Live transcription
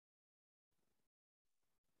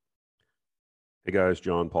Hey guys,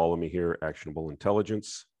 John Paulamy here, Actionable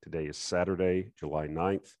Intelligence. Today is Saturday, July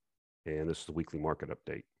 9th, and this is the weekly market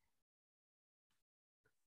update.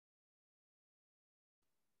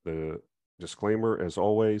 The disclaimer, as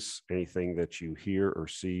always, anything that you hear or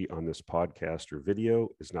see on this podcast or video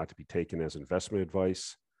is not to be taken as investment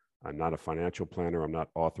advice. I'm not a financial planner. I'm not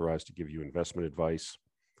authorized to give you investment advice.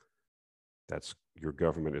 That's your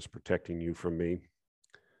government is protecting you from me.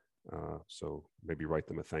 So maybe write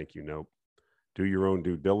them a thank you note. Do your own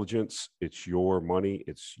due diligence. It's your money.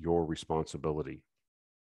 It's your responsibility.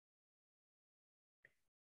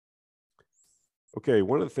 Okay,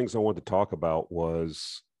 one of the things I wanted to talk about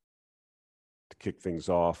was, to kick things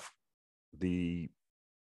off, Warren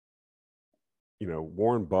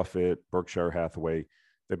Buffett, Berkshire Hathaway,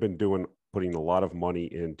 they've been putting a lot of money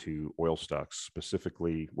into oil stocks,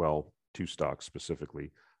 specifically, well, two stocks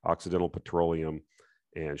specifically, Occidental Petroleum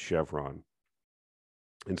and Chevron.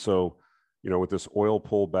 And so, with this oil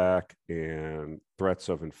pullback and threats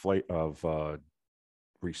of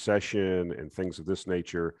recession and things of this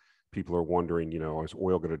nature, people are wondering, is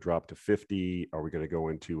oil going to drop to 50? Are we going to go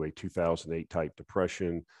into a 2008 type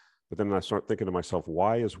depression? But then I start thinking to myself,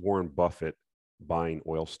 why is Warren Buffett buying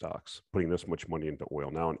oil stocks, putting this much money into oil?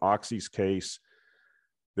 Now, in Oxy's case,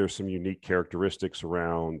 there's some unique characteristics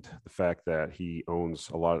around the fact that he owns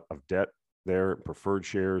a lot of debt there, preferred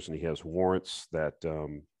shares, and he has warrants that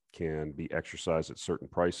can be exercised at certain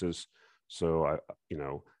prices. So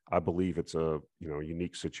I believe it's a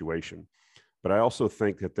unique situation. But I also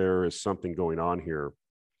think that there is something going on here,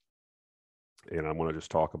 and I want to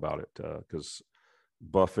just talk about it because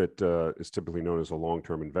Buffett is typically known as a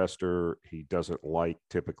long-term investor. He doesn't like,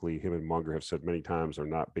 typically, him and Munger have said many times, they're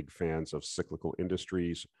not big fans of cyclical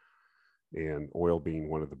industries, and oil being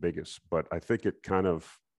one of the biggest. But I think it kind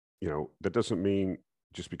of, that doesn't mean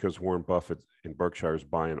just because Warren Buffett in Berkshire is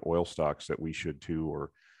buying oil stocks that we should too,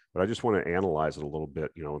 but I just want to analyze it a little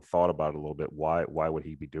bit, and thought about it a little bit. Why would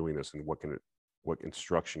he be doing this, and what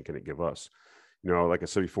instruction can it give us? Like I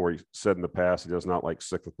said before, he said in the past, he does not like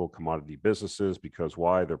cyclical commodity businesses because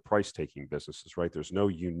why? They're price taking businesses, right? There's no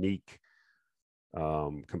unique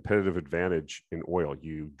competitive advantage in oil.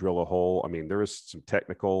 You drill a hole. I mean, there is some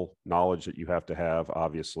technical knowledge that you have to have,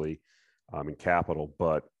 obviously, in capital,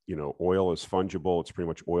 but oil is fungible. It's pretty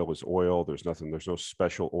much oil is oil. There's no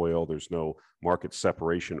special oil. There's no market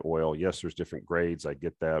separation oil. Yes, there's different grades. I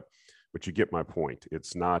get that, but you get my point.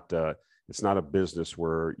 It's not a business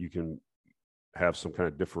where you can have some kind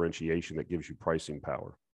of differentiation that gives you pricing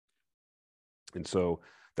power. And so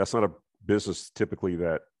that's not a business typically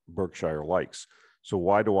that Berkshire likes. So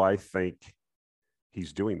why do I think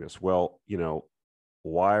he's doing this? Well,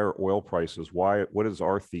 why are oil prices? What is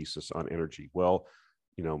our thesis on energy? Well,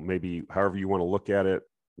 maybe however you want to look at it,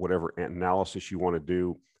 whatever analysis you want to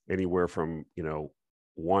do, anywhere from, $1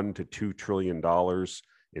 to $2 trillion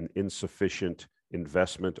in insufficient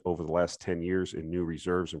investment over the last 10 years in new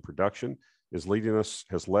reserves and production has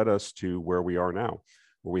led us to where we are now,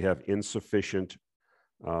 where we have insufficient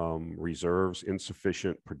reserves,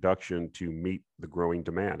 insufficient production to meet the growing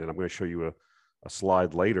demand. And I'm going to show you a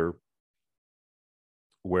slide later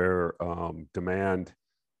where demand,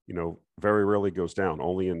 very rarely goes down,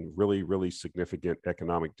 only in really, really significant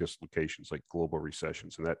economic dislocations like global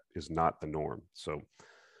recessions. And that is not the norm. So,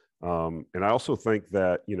 and I also think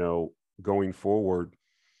that, going forward,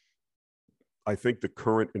 I think the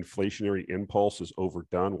current inflationary impulse is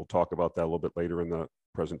overdone. We'll talk about that a little bit later in the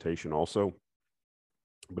presentation also.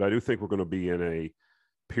 But I do think we're going to be in a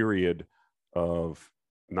period of,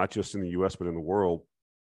 not just in the US, but in the world,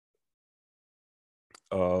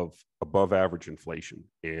 of above average inflation.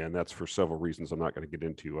 And that's for several reasons I'm not going to get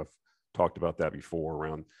into. I've talked about that before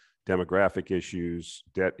around demographic issues,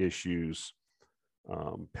 debt issues,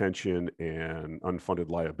 pension and unfunded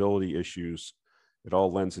liability issues. It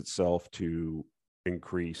all lends itself to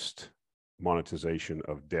increased monetization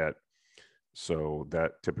of debt. So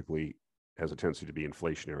that typically has a tendency to be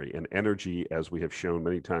inflationary. And energy, as we have shown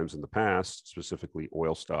many times in the past, specifically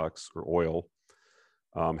oil stocks or oil,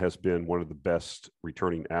 has been one of the best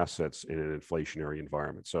returning assets in an inflationary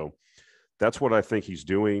environment. So that's what I think he's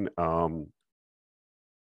doing.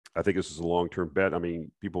 I think this is a long-term bet. I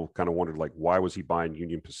mean, people kind of wondered, like, why was he buying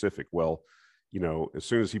Union Pacific? Well, as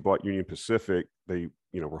soon as he bought Union Pacific, they,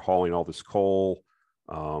 were hauling all this coal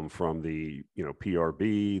from the,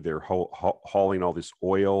 PRB. They're hauling all this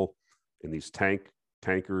oil in these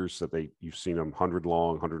tankers that you've seen them 100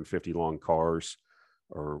 long, 150 long cars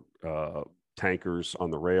or tankers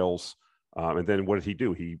on the rails. And then what did he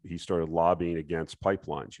do? He started lobbying against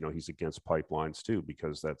pipelines. He's against pipelines too,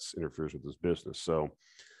 because that's interferes with his business. So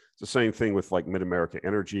the same thing with like Mid-America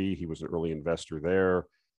Energy. He was an early investor there.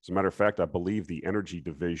 As a matter of fact, I believe the energy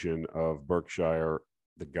division of Berkshire,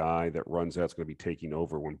 the guy that runs that's going to be taking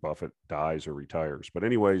over when Buffett dies or retires. But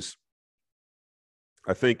anyways,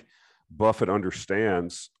 I think Buffett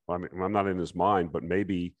understands, I mean, I'm not in his mind, but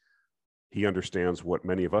maybe he understands what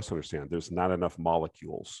many of us understand. There's not enough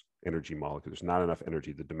molecules, energy molecules. There's not enough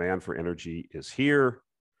energy. The demand for energy is here,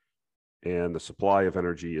 and the supply of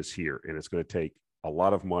energy is here. And it's going to take a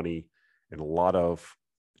lot of money and a lot of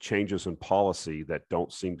changes in policy that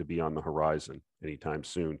don't seem to be on the horizon anytime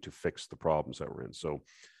soon to fix the problems that we're in. So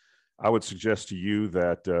I would suggest to you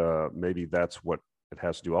that maybe that's what it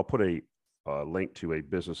has to do. I'll put a link to a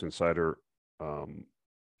Business Insider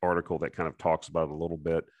article that kind of talks about it a little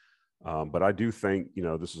bit. But I do think, you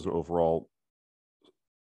know, this is an overall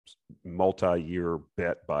multi-year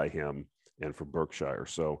bet by him and for Berkshire.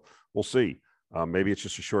 So we'll see. Maybe it's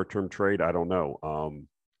just a short-term trade. I don't know.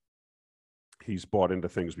 He's bought into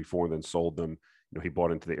things before and then sold them. You know, he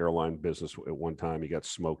bought into the airline business at one time. He got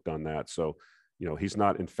smoked on that. So, you know, he's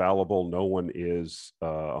not infallible. No one is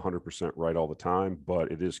 100% right all the time,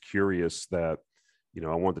 but it is curious that, you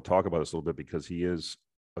know, I wanted to talk about this a little bit because he is,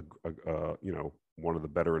 you know, one of the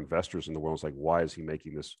better investors in the world. It's like, why is he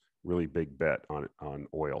making this really big bet on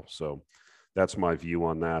oil? So that's my view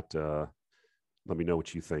on that. Let me know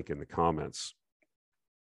what you think in the comments.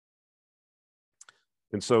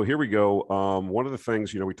 And so here we go. One of the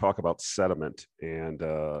things, you know, we talk about sediment and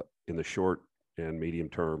in the short and medium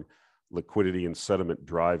term, liquidity and sediment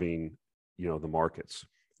driving, you know, the markets.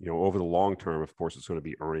 You know, over the long term, of course, it's going to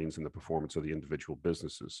be earnings and the performance of the individual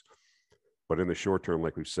businesses. But in the short term,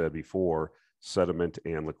 like we've said before, sediment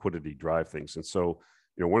and liquidity drive things. And so,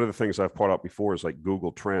 you know, one of the things I've brought up before is like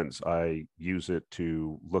Google Trends. I use it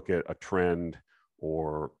to look at a trend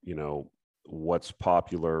or, you know, what's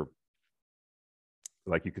popular.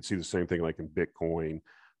 Like you could see the same thing like in Bitcoin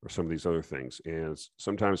or some of these other things. And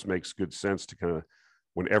sometimes makes good sense to kind of,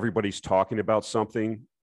 when everybody's talking about something,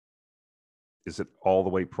 is it all the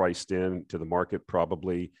way priced in to the market?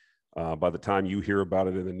 Probably. By the time you hear about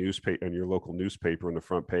it in the newspaper, in your local newspaper, on the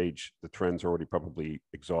front page, the trend's already probably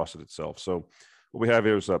exhausted itself. So what we have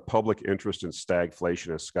here is a public interest in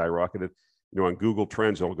stagflation has skyrocketed. You know, on Google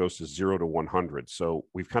Trends, it goes to 0 to 100. So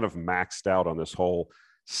we've kind of maxed out on this whole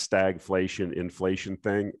stagflation, inflation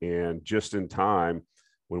thing. And just in time,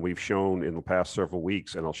 when we've shown in the past several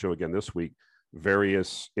weeks, and I'll show again this week,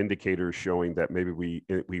 various indicators showing that maybe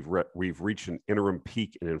we've reached an interim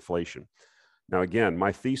peak in inflation. Now, again,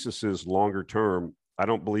 my thesis is longer term. I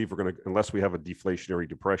don't believe we're going to, unless we have a deflationary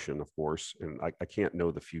depression, of course, and I can't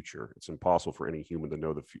know the future. It's impossible for any human to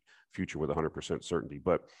know the future with 100% certainty.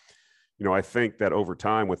 But, you know, I think that over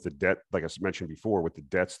time with the debt, like I mentioned before, with the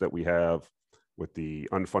debts that we have, with the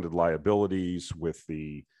unfunded liabilities, with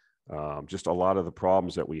the just a lot of the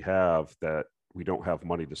problems that we have that we don't have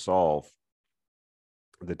money to solve,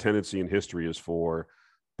 the tendency in history is for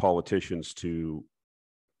politicians to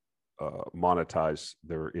monetize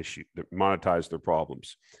their issue, monetize their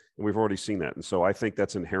problems. And we've already seen that. And so I think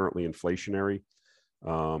that's inherently inflationary.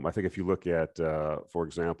 I think if you look at, for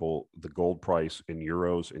example, the gold price in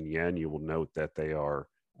euros and yen, you will note that they are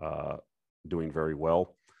doing very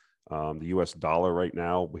well. The US dollar right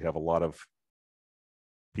now, we have a lot of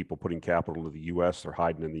people putting capital to the US, they're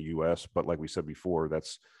hiding in the US. But like we said before,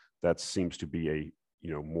 that seems to be a,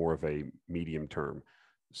 you know, more of a medium term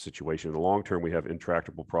situation. In the long term, we have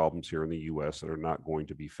intractable problems here in the US that are not going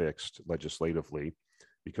to be fixed legislatively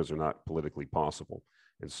because they're not politically possible.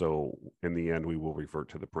 And so in the end, we will revert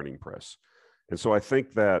to the printing press. And so I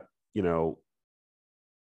think that, you know,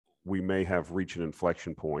 we may have reached an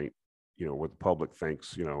inflection point, you know, where the public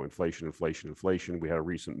thinks, you know, inflation. We had a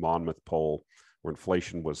recent Monmouth poll where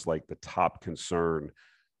inflation was like the top concern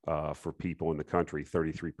for people in the country.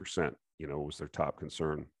 33%, you know, was their top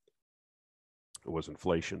concern. It was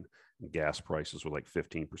inflation, and gas prices were like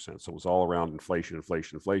 15%. So it was all around inflation.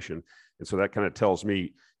 And so that kind of tells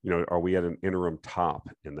me, you know, are we at an interim top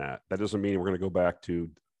in that? That doesn't mean we're going to go back to,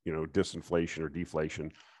 you know, disinflation or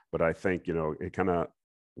deflation. But I think, you know, it kind of,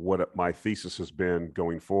 what my thesis has been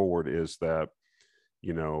going forward is that,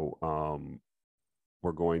 you know,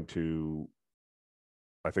 we're going to,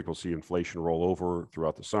 I think we'll see inflation roll over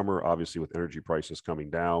throughout the summer, obviously with energy prices coming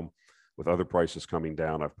down. With other prices coming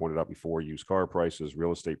down, I've pointed out before, used car prices,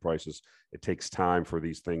 real estate prices, it takes time for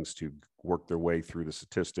these things to work their way through the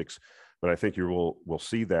statistics. But I think we'll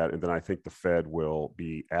see that. And then I think the Fed will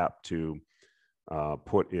be apt to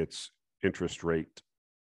put its interest rate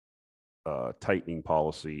tightening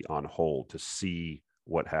policy on hold to see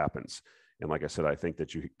what happens. And like I said, I think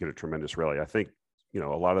that you get a tremendous rally. I think, you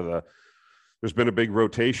know, a lot of there's been a big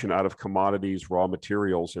rotation out of commodities, raw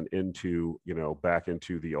materials, and into, back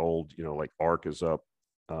into the old, like ARC is up.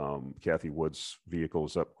 Kathy Wood's vehicle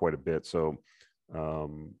is up quite a bit. So,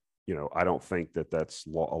 I don't think that that's a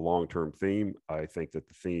long-term theme. I think that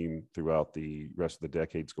the theme throughout the rest of the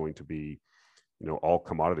decade is going to be, all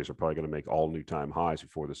commodities are probably going to make all new time highs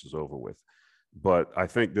before this is over with. But I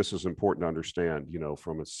think this is important to understand,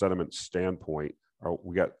 from a sentiment standpoint,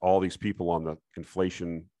 we got all these people on the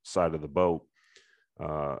inflation side of the boat.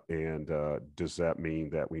 And does that mean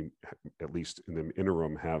that we, at least in the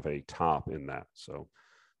interim, have a top in that? So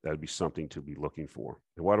that'd be something to be looking for.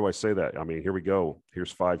 And why do I say that? I mean, here we go.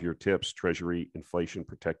 Here's 5-year tips, Treasury inflation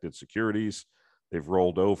protected securities. They've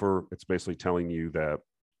rolled over. It's basically telling you that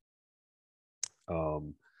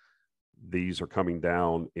these are coming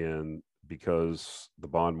down because the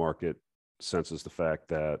bond market senses the fact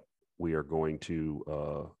that we are going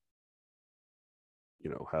to,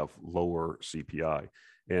 have lower CPI.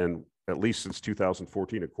 And at least since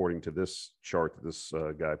 2014, according to this chart that this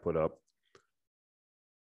guy put up,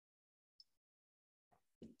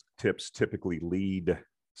 tips typically lead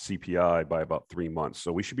CPI by about 3 months.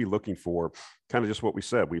 So we should be looking for kind of just what we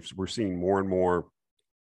said. We're seeing more and more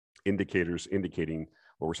indicators indicating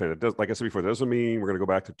what we're saying. It does, like I said before, it doesn't mean we're going to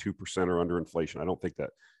go back to 2% or under inflation. I don't think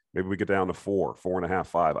that. Maybe we get down to 4, 4.5,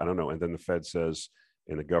 5. I don't know. And then the Fed says,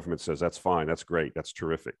 and the government says, that's fine. That's great. That's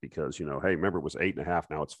terrific. Because, hey, remember it was 8.5.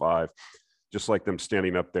 Now it's 5. Just like them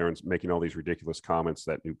standing up there and making all these ridiculous comments.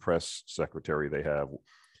 That new press secretary they have,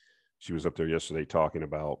 she was up there yesterday talking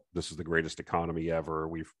about this is the greatest economy ever.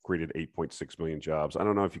 We've created 8.6 million jobs. I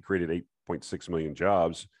don't know if you created 8.6 million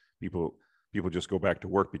jobs. People just go back to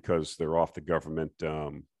work because they're off the government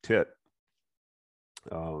tit.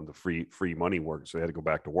 The free money work, so they had to go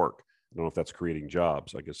back to work. I don't know if that's creating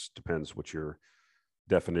jobs. I guess depends what your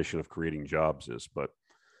definition of creating jobs is. But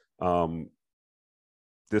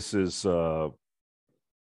this is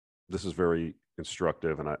very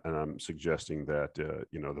instructive, and I'm suggesting that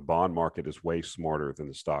the bond market is way smarter than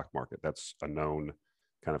the stock market. That's a known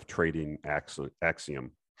kind of trading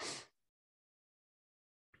axiom.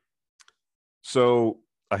 So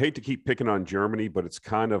I hate to keep picking on Germany, but it's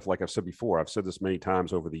kind of like I've said before. I've said this many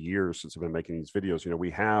times over the years since I've been making these videos.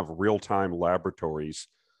 We have real-time laboratories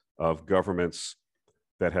of governments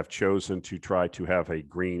that have chosen to try to have a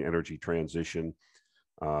green energy transition.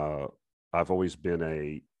 I've always been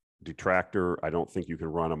a detractor. I don't think you can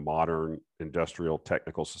run a modern industrial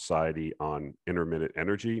technical society on intermittent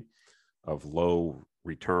energy of low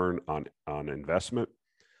return on investment.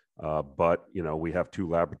 But we have 2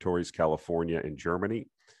 laboratories, California and Germany.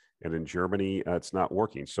 And in Germany, it's not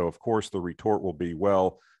working. So, of course, the retort will be,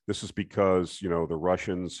 well, this is because, the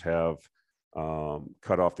Russians have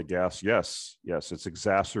cut off the gas. Yes, it's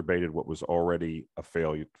exacerbated what was already a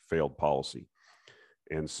failed policy.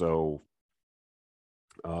 And so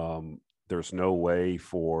there's no way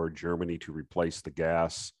for Germany to replace the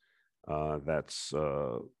gas that's,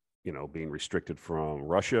 being restricted from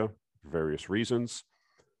Russia for various reasons,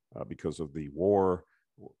 because of the war,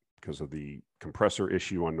 because of the compressor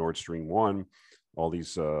issue on Nord Stream 1, all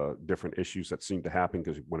these different issues that seem to happen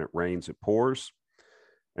because when it rains, it pours.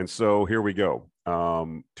 And so here we go.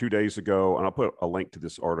 2 days ago, and I'll put a link to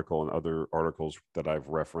this article and other articles that I've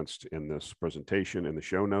referenced in this presentation in the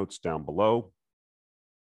show notes down below.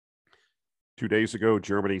 2 days ago,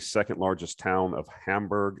 Germany's second largest town of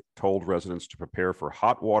Hamburg told residents to prepare for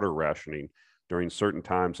hot water rationing during certain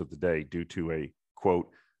times of the day due to a, quote,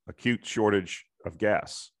 acute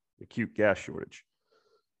gas shortage.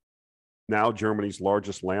 Now, Germany's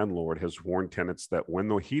largest landlord has warned tenants that when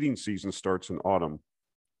the heating season starts in autumn,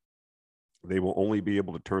 they will only be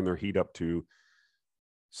able to turn their heat up to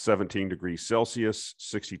 17 degrees Celsius,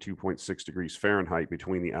 62.6 degrees Fahrenheit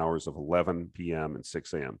between the hours of 11 p.m. and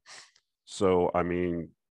 6 a.m. So, I mean,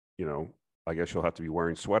 I guess you'll have to be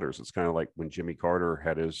wearing sweaters. It's kind of like when Jimmy Carter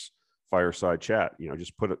had his fireside chat,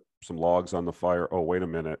 just put some logs on the fire. Oh, wait a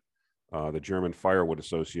minute. The German Firewood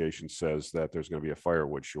Association says that there's going to be a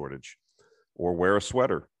firewood shortage. Or wear a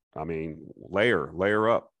sweater. I mean, layer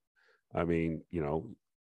up. I mean,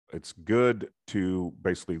 it's good to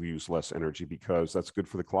basically use less energy because that's good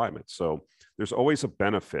for the climate. So there's always a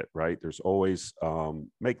benefit, right? There's always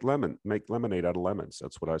make lemonade out of lemons.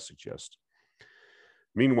 That's what I suggest.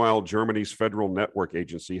 Meanwhile, Germany's Federal Network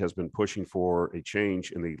Agency has been pushing for a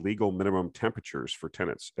change in the legal minimum temperatures for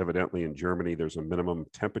tenants. Evidently, in Germany, there's a minimum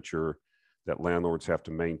temperature that landlords have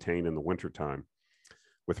to maintain in the wintertime.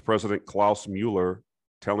 With President Klaus Mueller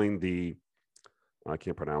telling I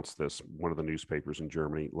can't pronounce this, one of the newspapers in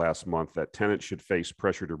Germany last month that tenants should face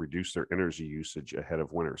pressure to reduce their energy usage ahead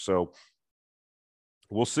of winter. So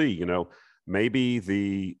we'll see, maybe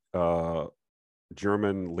the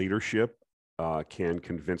German leadership can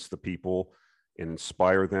convince the people and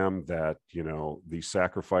inspire them that, you know, these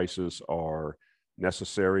sacrifices are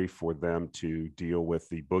necessary for them to deal with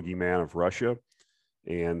the boogeyman of Russia,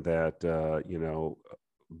 and that, you know,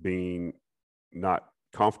 being not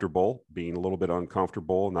comfortable, being a little bit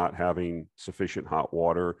uncomfortable, not having sufficient hot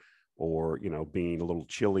water, or, you know, being a little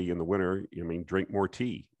chilly in the winter, I mean, drink more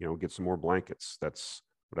tea, you know, get some more blankets. That's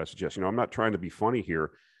what I suggest. You know, I'm not trying to be funny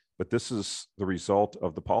here, but this is the result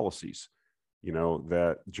of the policies, you know,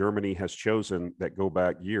 that Germany has chosen that go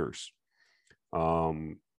back years.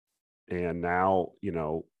 And now, you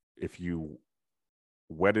know, if you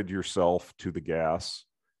wedded yourself to the gas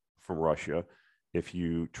from Russia, if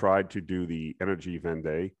you tried to do the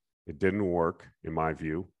Energiewende, it didn't work, in my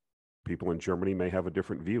view. People in Germany may have a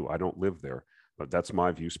different view. I don't live there, but that's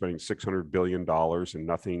my view. Spending $600 billion and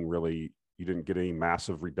nothing really, you didn't get any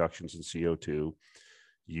massive reductions in CO2.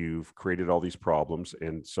 You've created all these problems.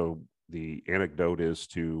 And so the anecdote is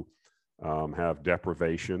to have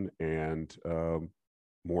deprivation and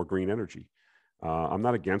more green energy. I'm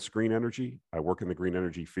not against green energy. I work in the green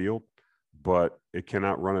energy field, but it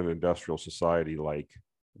cannot run an industrial society like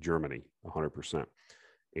Germany 100%.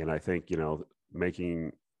 And I think, you know,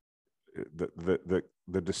 making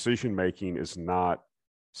the decision making is not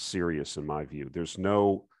serious in my view. There's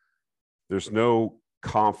no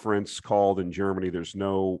conference called in Germany. There's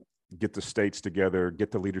no get the states together,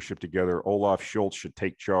 get the leadership together. Olaf Scholz should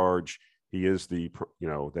take charge. He is the, you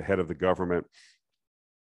know, the head of the government,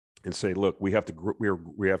 and say, look, we have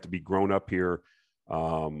to be grown up here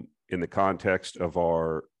in the context of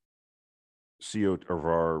our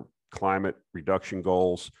our climate reduction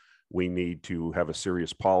goals. We need to have a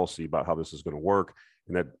serious policy about how this is going to work,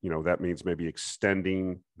 and that, you know, that means maybe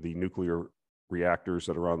extending the nuclear reactors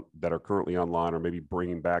that are currently online, or maybe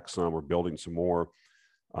bringing back some or building some more.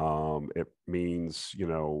 It means, you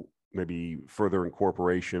know, maybe further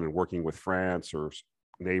incorporation and working with France or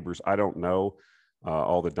neighbors. I don't know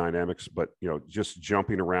all the dynamics, but, you know, just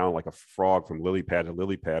jumping around like a frog from lily pad to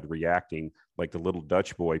lily pad, reacting like the little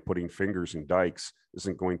Dutch boy putting fingers in dikes,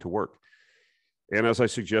 isn't going to work. And as I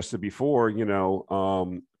suggested before, you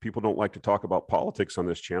know, people don't like to talk about politics on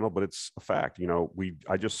this channel, but it's a fact. You know,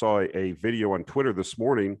 I just saw a video on Twitter this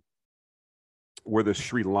morning where the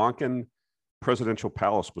Sri Lankan presidential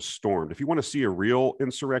palace was stormed. If you want to see a real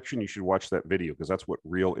insurrection, you should watch that video, because that's what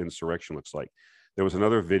real insurrection looks like. There was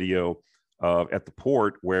another video at the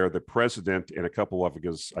port where the president and a couple of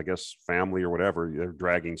his, I guess, family or whatever, they're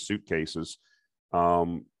dragging suitcases.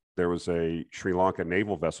 There was a Sri Lanka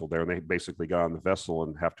naval vessel there, and they basically got on the vessel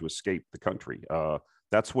and have to escape the country.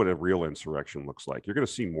 That's what a real insurrection looks like. You're going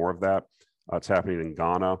to see more of that. It's happening in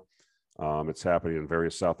Ghana. It's happening in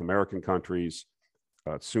various South American countries.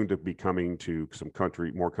 It's soon to be coming to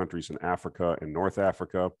more countries in Africa and North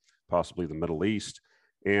Africa, possibly the Middle East.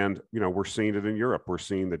 And, you know, we're seeing it in Europe. We're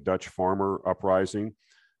seeing the Dutch farmer uprising.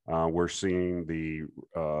 We're seeing the,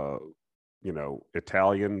 you know,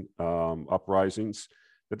 Italian uprisings.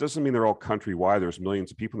 That doesn't mean they're all countrywide. There's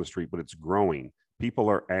millions of people in the street, but it's growing. People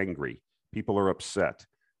are angry. People are upset.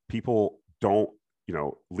 People don't, you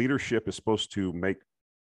know, leadership is supposed to make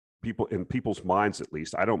people, in people's minds at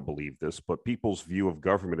least, I don't believe this, but people's view of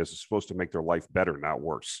government is it's supposed to make their life better, not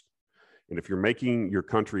worse. And if you're making your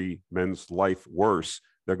countrymen's life worse,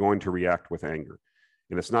 they're going to react with anger.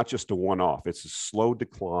 And it's not just a one-off. It's a slow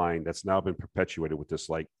decline that's now been perpetuated with this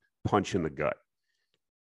like punch in the gut.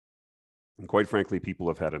 And quite frankly, people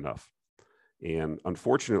have had enough. And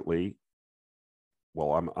unfortunately,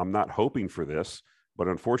 well, I'm not hoping for this, but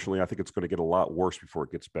unfortunately, I think it's going to get a lot worse before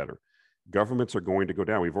it gets better. Governments are going to go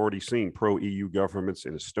down. We've already seen pro-EU governments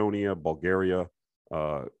in Estonia, Bulgaria,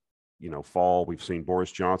 you know, fall. We've seen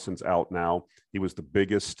Boris Johnson's out now. He was the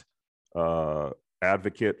biggest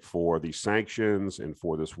advocate for these sanctions and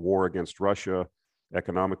for this war against Russia,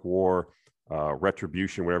 economic war,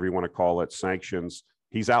 retribution, whatever you want to call it, sanctions.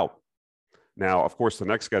 He's out. Now, of course, the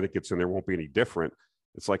next guy that gets in there won't be any different.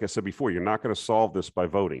 It's like I said before, you're not going to solve this by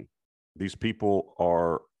voting. These people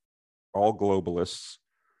are all globalists.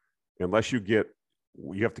 Unless you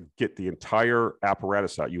have to get the entire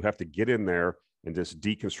apparatus out. You have to get in there and just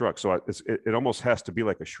deconstruct. So it almost has to be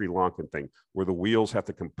like a Sri Lankan thing where the wheels have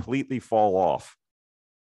to completely fall off.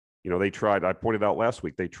 You know, I pointed out last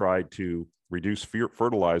week, they tried to reduce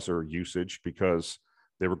fertilizer usage because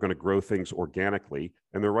they were going to grow things organically,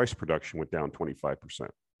 and their rice production went down 25%.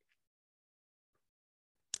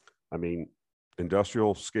 I mean,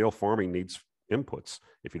 industrial scale farming needs inputs.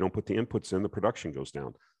 If you don't put the inputs in, the production goes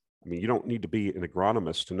down. I mean, you don't need to be an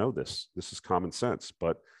agronomist to know this. This is common sense.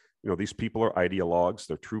 But, you know, these people are ideologues.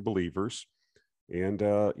 They're true believers. And,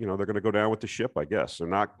 you know, they're going to go down with the ship, I guess. They're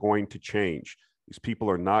not going to change. These people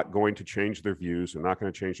are not going to change their views. They're not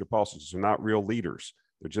going to change their policies. They're not real leaders.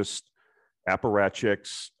 They're just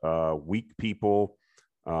apparatchiks, weak people,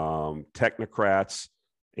 technocrats,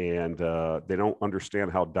 and they don't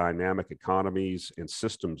understand how dynamic economies and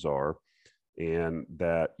systems are, and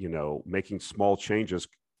that, you know, making small changes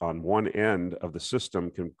on one end of the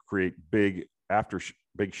system can create big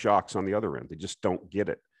shocks on the other end. They just don't get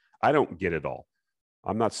it. I don't get it all.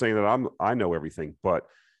 I'm not saying that I know everything, but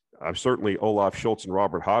I'm certainly Olaf Scholz and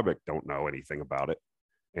Robert Habeck don't know anything about it.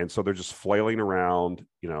 And so they're just flailing around,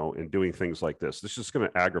 you know, and doing things like this. This is just going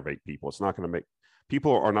to aggravate people. It's not going to make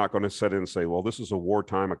people are not going to set in and say, well, this is a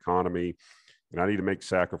wartime economy and I need to make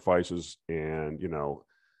sacrifices. And, you know,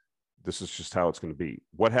 this is just how it's going to be.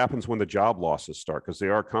 What happens when the job losses start? Because they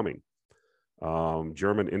are coming.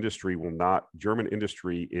 German industry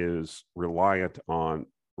is reliant on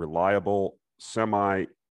reliable,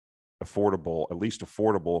 semi-affordable, at least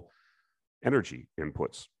affordable energy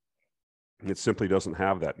inputs. It simply doesn't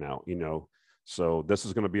have that now, you know. So this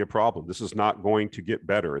is going to be a problem. This is not going to get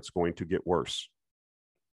better. It's going to get worse.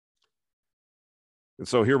 And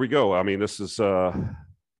so here we go. I mean, this is, I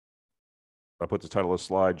put the title of the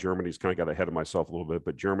slide, Germany's kind of got ahead of myself a little bit,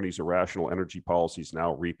 but Germany's irrational energy policies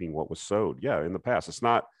now reaping what was sowed. Yeah, in the past. It's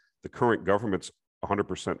not the current government's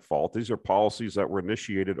 100% fault. These are policies that were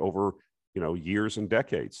initiated over, you know, years and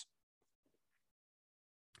decades.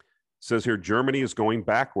 It says here, Germany is going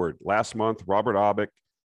backward. Last month, Robert Habeck,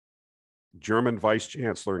 German vice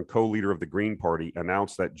chancellor and co-leader of the Green Party,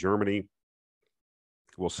 announced that Germany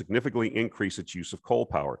will significantly increase its use of coal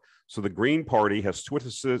power. So the Green Party has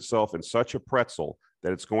twisted itself in such a pretzel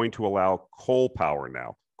that it's going to allow coal power now.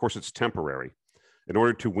 Of course, it's temporary, in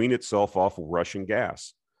order to wean itself off of Russian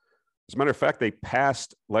gas. As a matter of fact, they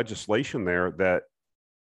passed legislation there that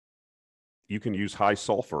you can use high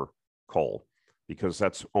sulfur coal, because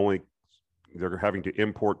that's only, they're having to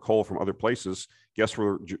import coal from other places. Guess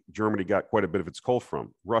where Germany got quite a bit of its coal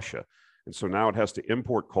from? Russia. And so now it has to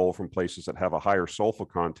import coal from places that have a higher sulfur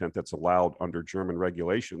content that's allowed under German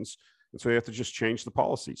regulations. And so they have to just change the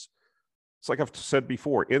policies. It's like I've said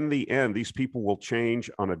before, in the end, these people will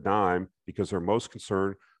change on a dime because they're most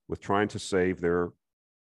concerned with trying to save their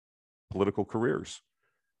political careers.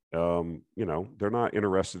 You know, they're not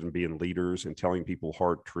interested in being leaders and telling people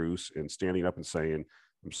hard truths and standing up and saying,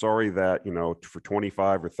 I'm sorry that, you know, for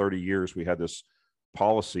 25 or 30 years, we had this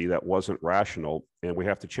policy that wasn't rational and we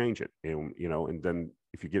have to change it. And, you know, and then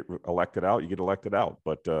if you get elected out, you get elected out.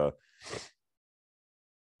 But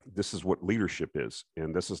this is what leadership is.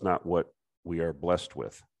 And this is not what we are blessed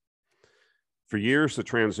with. For years, the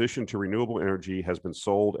transition to renewable energy has been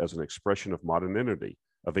sold as an expression of modernity,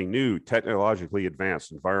 of a new, technologically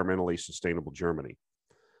advanced, environmentally sustainable Germany.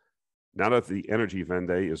 Now that the energy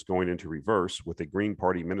Wende is going into reverse, with a Green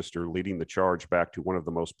Party minister leading the charge back to one of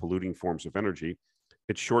the most polluting forms of energy,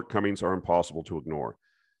 its shortcomings are impossible to ignore.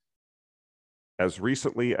 As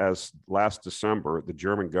recently as last December, the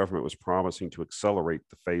German government was promising to accelerate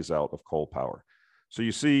the phase out of coal power. So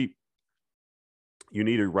you see, you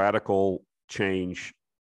need a radical change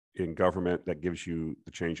in government that gives you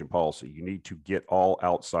the change in policy. You need to get all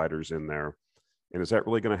outsiders in there. And is that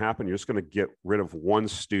really going to happen? You're just going to get rid of one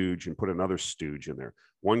stooge and put another stooge in there.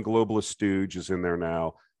 One globalist stooge is in there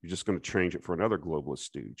now. You're just going to change it for another globalist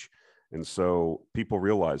stooge. And so people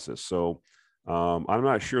realize this. So I'm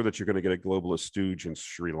not sure that you're going to get a globalist stooge in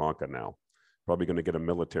Sri Lanka now. Probably going to get a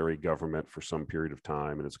military government for some period of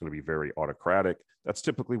time, and it's going to be very autocratic. That's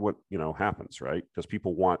typically what, you know, happens, right? Because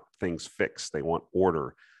people want things fixed. They want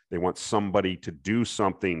order. They want somebody to do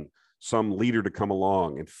something, some leader to come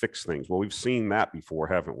along and fix things. Well, we've seen that before,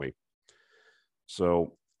 haven't we?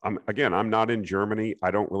 So I'm not in Germany.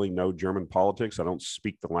 I don't really know German politics. I don't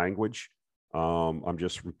speak the language. I'm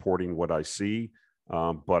just reporting what I see.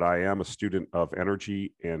 But I am a student of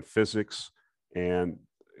energy and physics, and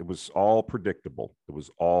it was all predictable. It was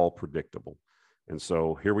all predictable. And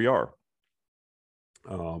so here we are.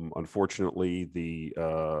 Unfortunately,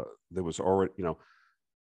 there was already, you know,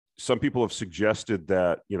 some people have suggested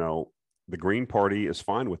that, you know, the Green Party is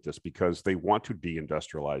fine with this because they want to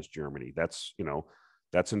deindustrialize Germany. That's, you know,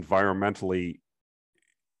 that's environmentally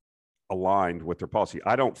aligned with their policy.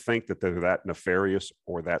 I don't think that they're that nefarious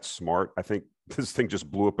or that smart. I think this thing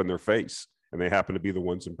just blew up in their face and they happen to be the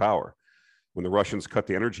ones in power. When the Russians cut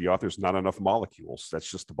the energy off, there's not enough molecules.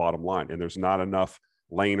 That's just the bottom line. And there's not enough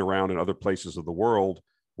laying around in other places of the world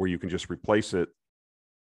where you can just replace it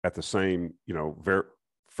at the same, you know,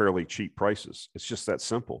 fairly cheap prices. It's just that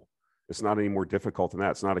simple. It's not any more difficult than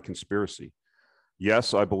that. It's not a conspiracy.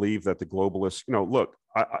 yes, I believe that the globalists, look,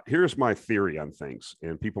 here's my theory on things,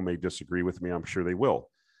 and people may disagree with me. I'm sure they will.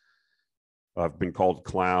 I've been called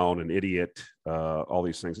clown, an idiot, all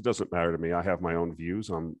these things. It doesn't matter to me. I have my own views.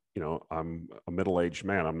 I'm a middle-aged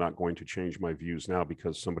man. I'm not going to change my views now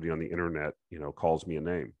because somebody on the internet, calls me a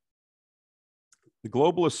name. The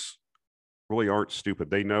globalists really aren't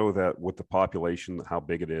stupid. They know that with the population, how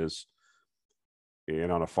big it is,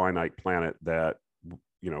 and on a finite planet, that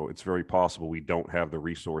it's very possible we don't have the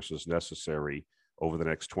resources necessary over the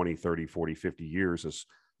next 20, 30, 40, 50 years as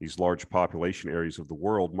these large population areas of the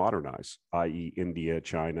world modernize, i.e. India,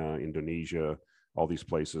 China, Indonesia, all these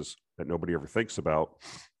places that nobody ever thinks about.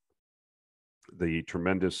 The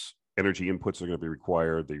tremendous energy inputs are going to be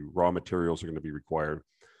required. The raw materials are going to be required.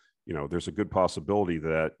 There's a good possibility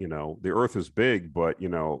that, the earth is big, but,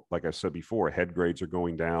 like I said before, head grades are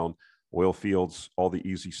going down, oil fields, all the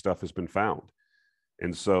easy stuff has been found.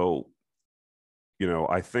 And so,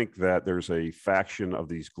 I think that there's a faction of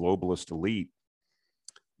these globalist elite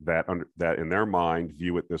that in their mind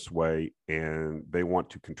view it this way, and they want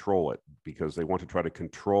to control it because they want to try to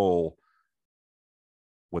control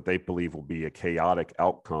what they believe will be a chaotic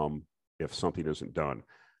outcome if something isn't done.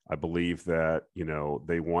 I believe that,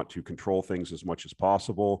 they want to control things as much as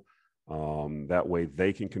possible. That way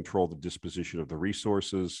they can control the disposition of the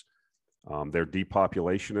resources. They're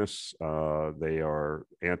depopulationists. They are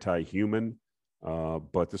anti-human,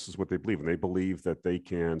 but this is what they believe. And they believe that they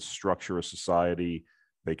can structure a society,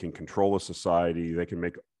 they can control a society, they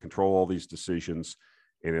can control all these decisions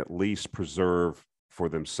and at least preserve for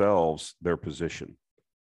themselves their position.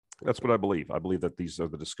 That's what I believe. I believe that these are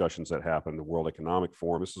the discussions that happen in the World Economic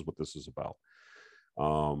Forum. This is what this is about.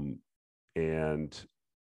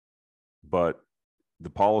 But the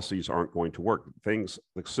policies aren't going to work. The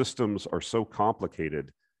systems are so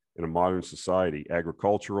complicated in a modern society,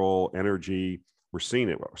 agricultural, energy, we're seeing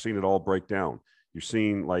it all break down. You're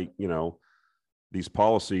seeing these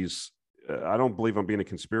policies. I don't believe I'm being a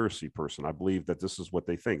conspiracy person. I believe that this is what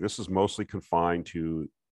they think. This is mostly confined to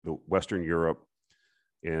the Western Europe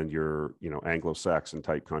and your, Anglo-Saxon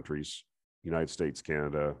type countries, United States,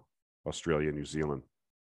 Canada, Australia, New Zealand.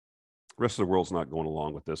 The rest of the world's not going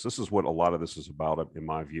along with this. This is what a lot of this is about, in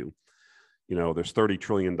my view. There's $30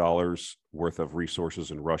 trillion worth of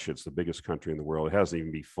resources in Russia. It's the biggest country in the world. It hasn't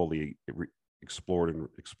even been fully explored and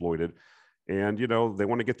exploited. And, they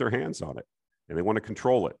want to get their hands on it and they want to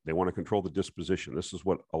control it. They want to control the disposition. This is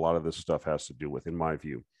what a lot of this stuff has to do with, in my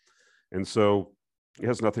view. And so it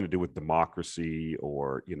has nothing to do with democracy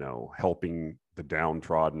or, helping the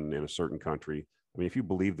downtrodden in a certain country. I mean, if you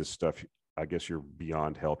believe this stuff, I guess you're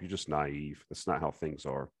beyond help. You're just naive. That's not how things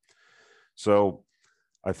are. So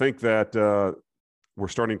I think that we're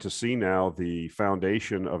starting to see now the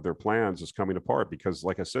foundation of their plans is coming apart because,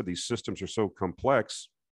 like I said, these systems are so complex.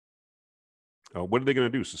 What are they going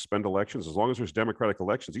to do? Suspend elections? As long as there's democratic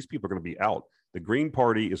elections, these people are going to be out. The Green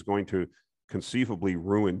Party is going to conceivably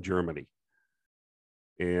ruin Germany.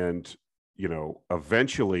 And,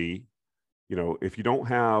 eventually, if you don't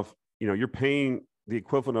have, you're paying the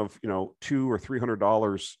equivalent of, $200 or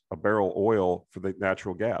 $300 a barrel oil for the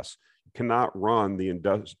natural gas. You cannot run the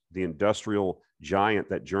industrial giant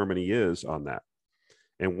that Germany is on that.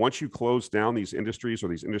 And once you close down these industries or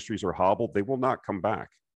these industries are hobbled, they will not come back.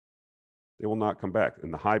 They will not come back.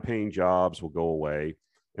 And the high paying jobs will go away.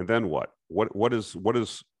 And then what? What is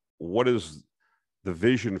the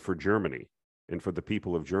vision for Germany and for the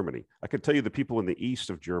people of Germany? I can tell you the people in the east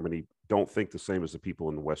of Germany don't think the same as the people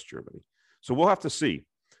in West Germany. So we'll have to see.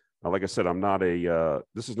 Like I said,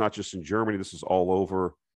 this is not just in Germany. This is all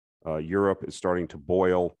over. Europe is starting to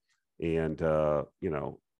boil, and,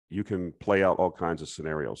 you can play out all kinds of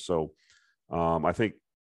scenarios. So I think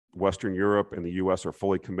Western Europe and the U.S. are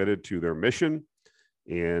fully committed to their mission,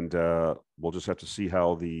 and we'll just have to see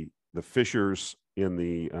how the fissures in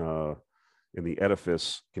the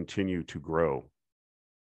edifice continue to grow.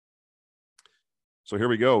 So here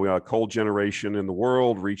we go. Coal generation in the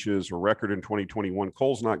world reaches a record in 2021.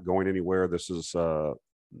 Coal's not going anywhere. This is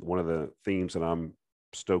one of the themes that I'm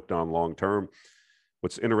stoked on long term.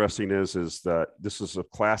 What's interesting is that this is a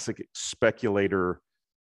classic speculator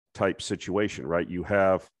type situation, right? You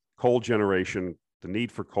have coal generation, the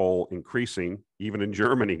need for coal increasing, even in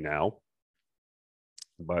Germany now,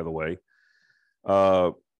 by the way,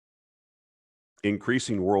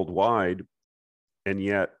 increasing worldwide. And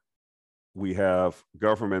yet we have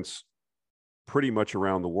governments pretty much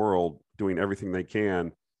around the world doing everything they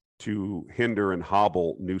can to hinder and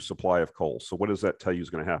hobble new supply of coal. So what does that tell you is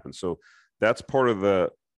going to happen? So that's part of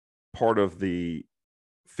the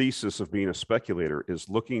thesis of being a speculator, is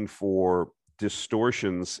looking for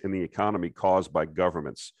distortions in the economy caused by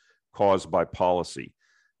governments, caused by policy.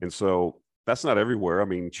 And so that's not everywhere. I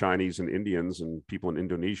mean, Chinese and Indians and people in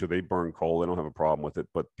Indonesia, they burn coal. They don't have a problem with it.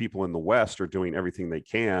 But people in the West are doing everything they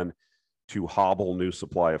can to hobble new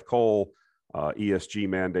supply of coal, ESG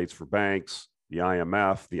mandates for banks, the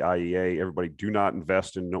IMF, the IEA, everybody do not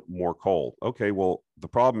invest in more coal. Okay, well, the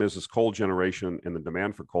problem is coal generation and the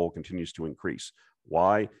demand for coal continues to increase.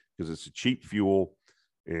 Why? Because it's a cheap fuel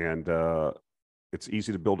and it's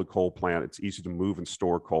easy to build a coal plant. It's easy to move and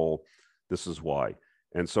store coal. This is why.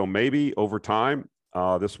 And so maybe over time,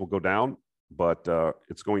 this will go down, but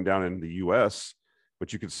it's going down in the US,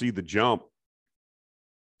 but you can see the jump,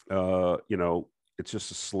 you know, it's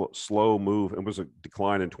just a slow move. It was a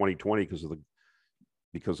decline in 2020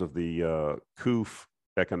 because of the COOF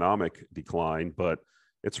economic decline, but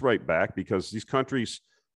it's right back because these countries,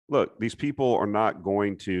 look, these people are not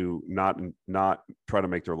going to not try to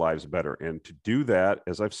make their lives better. And to do that,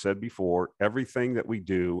 as I've said before, everything that we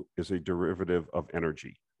do is a derivative of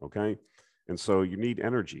energy, okay? And so you need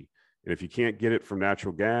energy. And if you can't get it from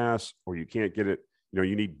natural gas or you can't get it, you know,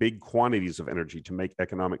 you need big quantities of energy to make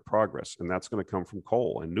economic progress. And that's going to come from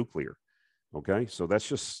coal and nuclear, okay? So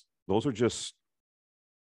those are just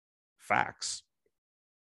facts.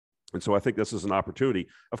 And so I think this is an opportunity.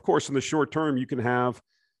 Of course, in the short term, you can have,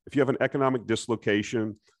 if you have an economic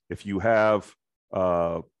dislocation, if you have,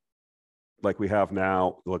 like we have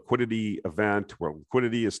now, the liquidity event where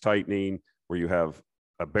liquidity is tightening, where you have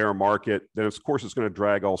a bear market, then of course it's going to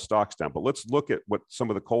drag all stocks down. But let's look at what some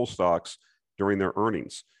of the coal stocks during their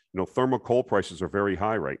earnings. You know, thermal coal prices are very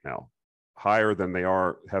high right now, higher than they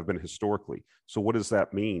have been historically. So what does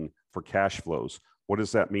that mean for cash flows? What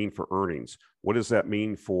does that mean for earnings? What does that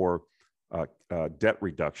mean for debt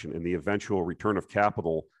reduction and the eventual return of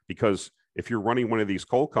capital? Because if you're running one of these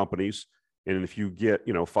coal companies, and if you get,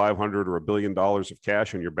 you know, $500 or $1 billion of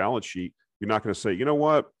cash on your balance sheet, you're not going to say, you know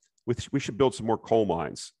what, we should build some more coal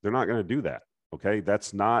mines. They're not going to do that. Okay,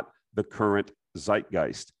 that's not the current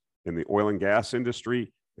zeitgeist in the oil and gas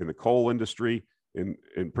industry, in the coal industry, in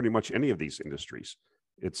pretty much any of these industries.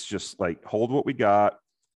 It's just like hold what we got,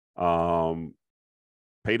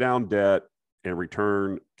 pay down debt, and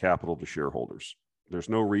return capital to shareholders. There's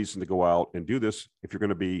no reason to go out and do this if you're going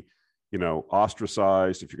to be, you know,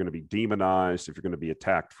 ostracized, if you're going to be demonized, if you're going to be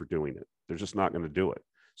attacked for doing it. They're just not going to do it.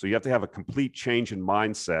 So you have to have a complete change in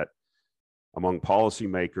mindset among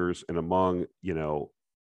policymakers and among, you know,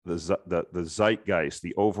 the zeitgeist,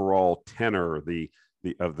 the overall tenor of the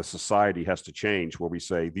society has to change, where we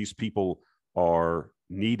say these people are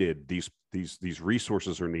needed, these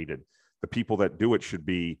resources are needed. The people that do it should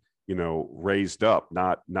be, you know, raised up,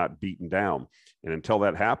 not beaten down. And until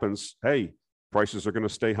that happens, hey, prices are going to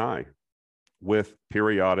stay high with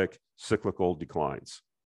periodic cyclical declines.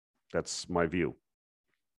 That's my view.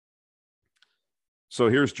 So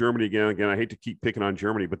here's Germany again. Again, I hate to keep picking on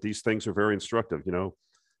Germany, but these things are very instructive. You know,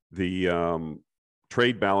 the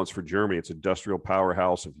trade balance for Germany, it's industrial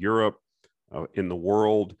powerhouse of Europe, in the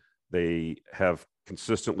world. They have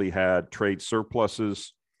consistently had trade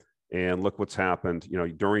surpluses. And look what's happened, you know,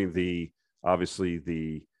 during obviously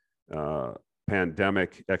the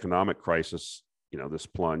pandemic economic crisis, you know, this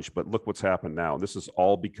plunge, but look what's happened now. This is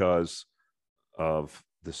all because of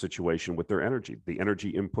the situation with their energy, the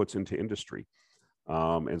energy inputs into industry.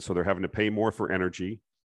 And so they're having to pay more for energy,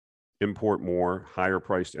 import more, higher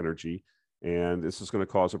priced energy. And this is going to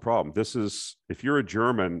cause a problem. If you're a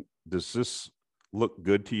German, does this look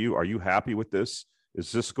good to you? Are you happy with this? Is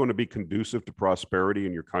this going to be conducive to prosperity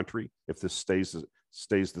in your country if this stays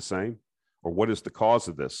the same? Or what is the cause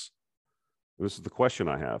of this? This is the question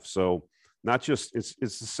I have. So not just, it's the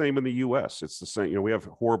same in the US. It's the same, you know, we have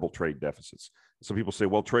horrible trade deficits. Some people say,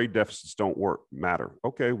 well, trade deficits don't matter.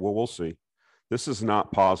 Okay, well, we'll see. This is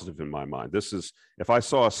not positive in my mind. This is, if I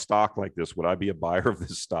saw a stock like this, would I be a buyer of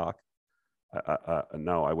this stock?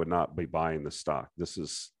 No, I would not be buying this stock. This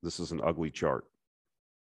is an ugly chart.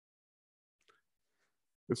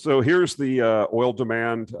 And so here's the oil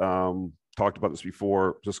demand. Talked about this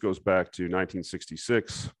before. This goes back to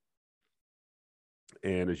 1966.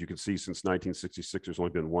 And as you can see, since 1966, there's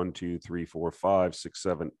only been 1, 2, 3, 4, 5, 6,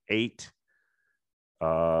 7, 8.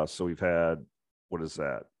 So we've had, what is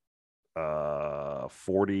that?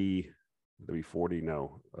 40, maybe 40,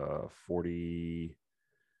 no, 40,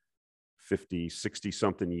 50, 60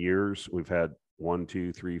 something years. We've had 1,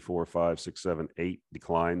 2, 3, 4, 5, 6, 7, 8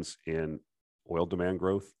 declines in oil demand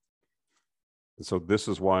growth. And so this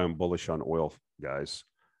is why I'm bullish on oil, guys.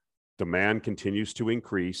 Demand continues to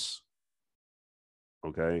increase,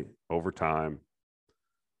 okay, over time.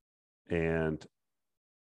 And,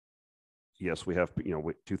 yes, we have,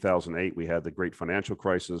 2008, we had the great financial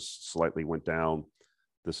crisis, slightly went down.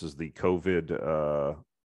 This is the COVID,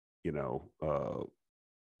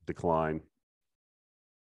 decline.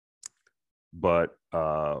 But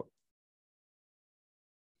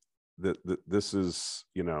this is,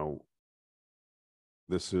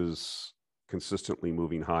 this is consistently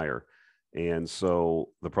moving higher. And so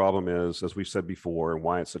the problem is, as we've said before, and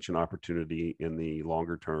why it's such an opportunity in the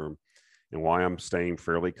longer term, and why I'm staying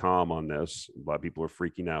fairly calm on this, why people are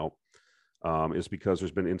freaking out, is because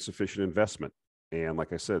there's been insufficient investment. And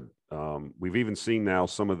like I said, we've even seen now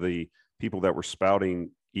some of the people that were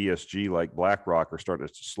spouting ESG like BlackRock are starting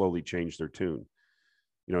to slowly change their tune.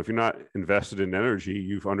 If you're not invested in energy,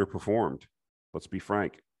 you've underperformed. Let's be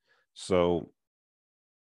frank. So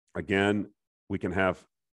again, we can have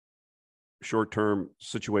short-term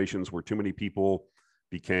situations where too many people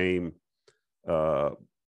became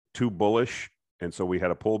too bullish, and so we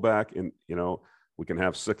had a pullback. And we can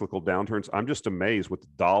have cyclical downturns. I'm just amazed with the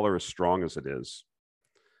dollar as strong as it is,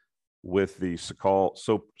 with the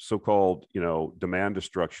so-called demand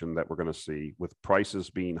destruction that we're going to see, with prices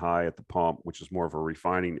being high at the pump, which is more of a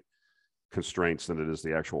refining constraints than it is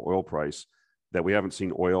the actual oil price, that we haven't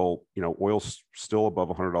seen oil, oil's still above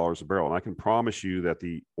 $100 a barrel. And I can promise you that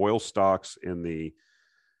the oil stocks in the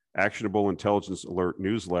Actionable Intelligence Alert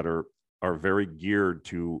newsletter are very geared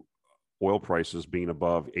to oil prices being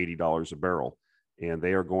above $80 a barrel. And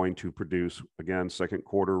they are going to produce, again, second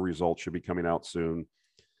quarter results should be coming out soon.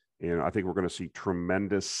 And I think we're going to see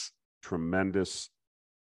tremendous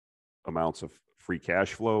amounts of free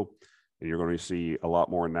cash flow. And you're going to see a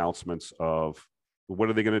lot more announcements of what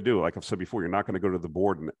are they going to do? Like I've said before, you're not going to go to the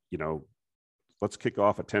board and, let's kick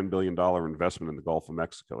off a $10 billion investment in the Gulf of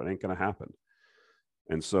Mexico. It ain't going to happen.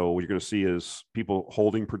 And so what you're going to see is people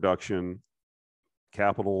holding production,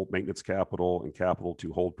 capital, maintenance capital, and capital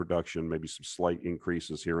to hold production, maybe some slight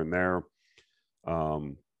increases here and there.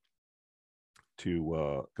 Because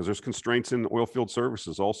there's constraints in oil field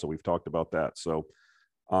services also. We've talked about that. So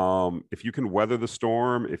if you can weather the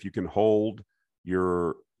storm, if you can hold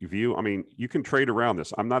your view, you can trade around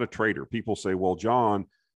this. I'm not a trader. People say, well, John,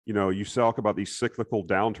 you talk about these cyclical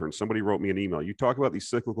downturns. Somebody wrote me an email. You talk about these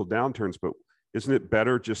cyclical downturns, but isn't it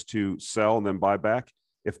better just to sell and then buy back?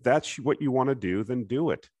 If that's what you want to do, then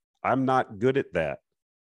do it. I'm not good at that.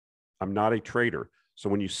 I'm not a trader. So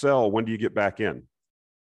when you sell, when do you get back in?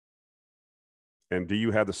 And do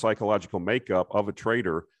you have the psychological makeup of a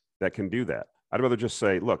trader that can do that? I'd rather just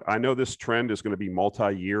say, look, I know this trend is going to be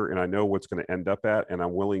multi-year and I know what's going to end up at, and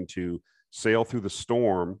I'm willing to sail through the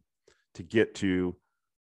storm to get to,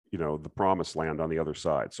 the promised land on the other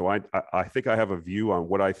side. So I think I have a view on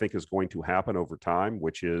what I think is going to happen over time,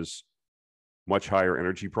 which is much higher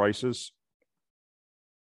energy prices,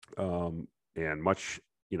 and much,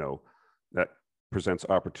 that presents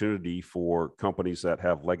opportunity for companies that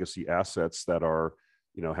have legacy assets that are,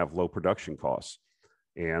 have low production costs.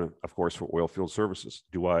 And of course, for oil field services,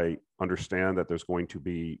 do I understand that there's going to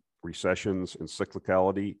be recessions and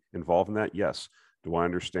cyclicality involved in that? Yes. Do I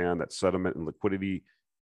understand that sentiment and liquidity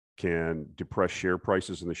can depress share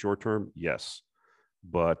prices in the short term? Yes.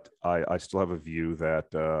 But I still have a view that,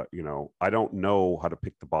 I don't know how to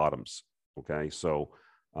pick the bottoms. Okay. So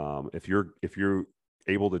if you're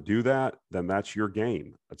able to do that, then that's your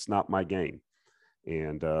game. It's not my game.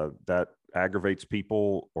 And that aggravates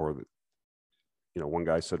people. Or, one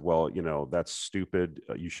guy said, well, that's stupid.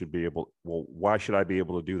 You should be able, well, why should I be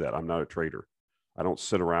able to do that? I'm not a trader. I don't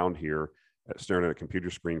sit around here staring at a computer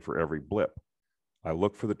screen for every blip. I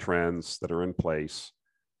look for the trends that are in place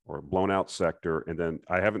or a blown out sector. And then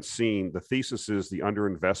I haven't seen, the thesis is the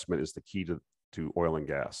underinvestment is the key to oil and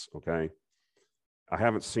gas. Okay. I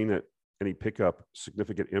haven't seen it, any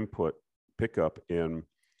significant pickup in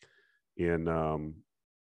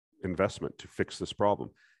investment to fix this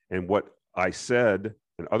problem. And what I said,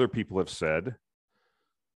 and other people have said,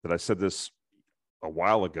 that I said this a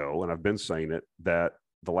while ago, and I've been saying it, that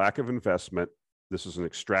the lack of investment, this is an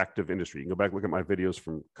extractive industry. You can go back and look at my videos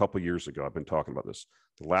from a couple of years ago. I've been talking about this.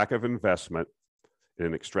 The lack of investment in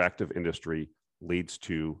an extractive industry leads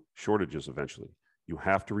to shortages eventually. You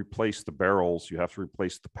have to replace the barrels, you have to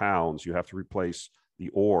replace the pounds, you have to replace the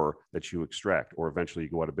ore that you extract, or eventually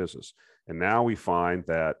you go out of business. And now we find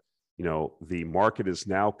that, the market is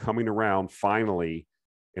now coming around finally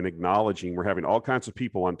and acknowledging. We're having all kinds of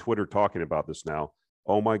people on Twitter talking about this now.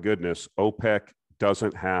 Oh my goodness, OPEC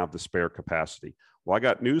doesn't have the spare capacity. Well, I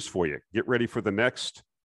got news for you. Get ready for the next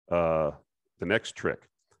trick.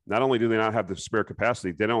 Not only do they not have the spare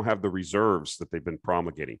capacity, they don't have the reserves that they've been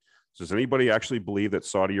promulgating. So does anybody actually believe that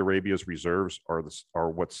Saudi Arabia's reserves are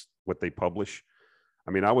what they publish?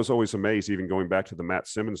 I mean, I was always amazed, even going back to the Matt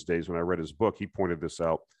Simmons days when I read his book, he pointed this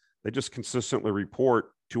out. They just consistently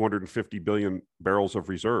report 250 billion barrels of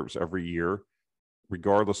reserves every year,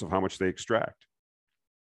 regardless of how much they extract.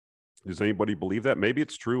 Does anybody believe that? Maybe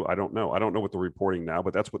it's true. I don't know. I don't know what they're reporting now,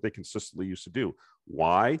 but that's what they consistently used to do.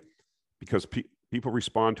 Why? Because people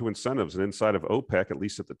respond to incentives. And inside of OPEC, at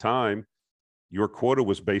least at the time, your quota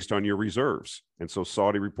was based on your reserves. And so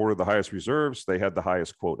Saudi reported the highest reserves. They had the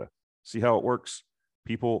highest quota. See how it works?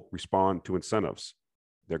 People respond to incentives.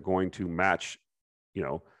 They're going to match, you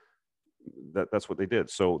know, that's what they did.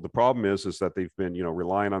 So the problem is that they've been, you know,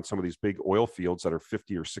 relying on some of these big oil fields that are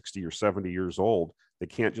 50 or 60 or 70 years old. They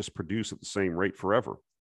can't just produce at the same rate forever.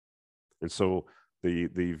 And so the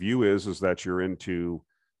view is that you're into,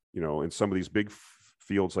 you know, in some of these big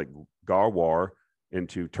fields like Ghawar,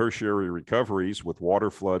 into tertiary recoveries with water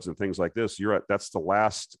floods and things like this. That's the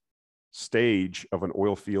last stage of an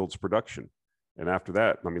oil field's production. And after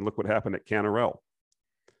that, I mean, look what happened at Canarell.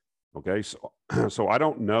 Okay, so I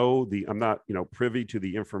don't know I'm not, you know, privy to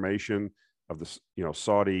the information of the, you know,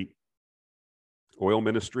 Saudi oil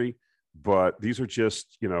ministry, but these are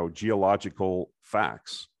just, you know, geological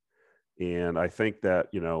facts. And I think that,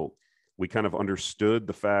 you know, we kind of understood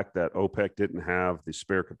the fact that OPEC didn't have the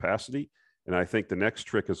spare capacity. And I think the next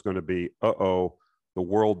trick is going to be, the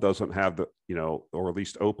world doesn't have the, you know, or at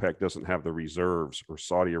least OPEC doesn't have the reserves, or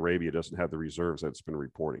Saudi Arabia doesn't have the reserves that it's been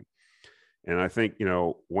reporting. And I think, you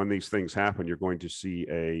know, when these things happen, you're going to see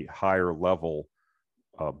a higher level,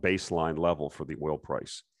 baseline level for the oil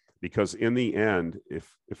price. Because in the end,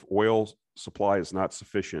 if oil supply is not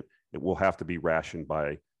sufficient, it will have to be rationed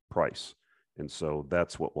by price. And so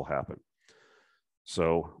that's what will happen.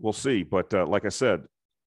 So we'll see. But like I said,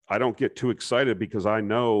 I don't get too excited because I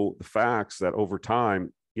know the facts that over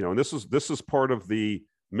time, you know, and this is part of the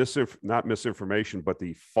not misinformation, but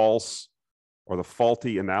the false or the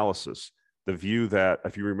faulty analysis. The view that,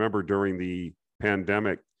 if you remember during the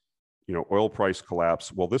pandemic, you know, oil price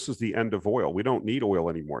collapse, well, this is the end of oil. We don't need oil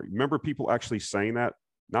anymore. Remember people actually saying that?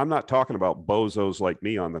 Now, I'm not talking about bozos like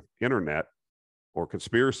me on the internet or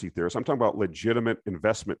conspiracy theorists. I'm talking about legitimate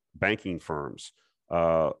investment banking firms,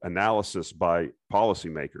 analysis by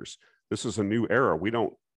policymakers. This is a new era.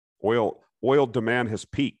 Oil demand has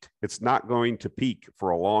peaked. It's not going to peak for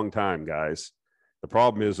a long time, guys. The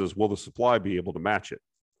problem is will the supply be able to match it?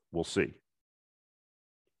 We'll see.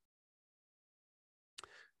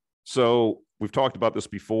 So we've talked about this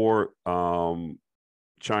before.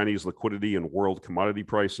 Chinese liquidity and world commodity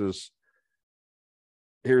prices.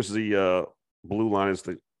 Here's the blue line is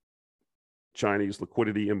the Chinese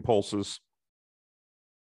liquidity impulses.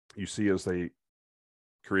 You see, as they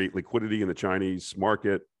create liquidity in the Chinese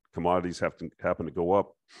market, commodities happen to go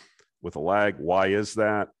up with a lag. Why is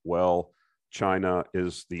that? Well, China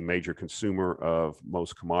is the major consumer of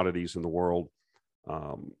most commodities in the world.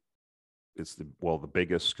 It's the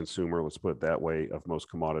biggest consumer, let's put it that way, of most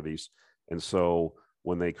commodities. And so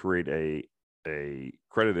when they create a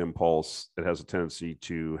credit impulse, it has a tendency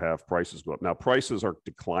to have prices go up. Now, prices are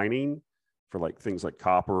declining for like things like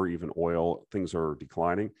copper, even oil, things are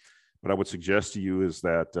declining. But I would suggest to you is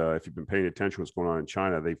that if you've been paying attention to what's going on in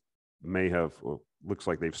China, they may have, well, looks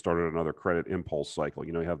like they've started another credit impulse cycle.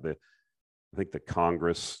 You know, you have I think the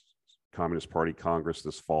Communist Party Congress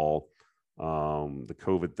this fall. The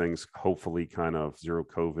COVID things, hopefully kind of zero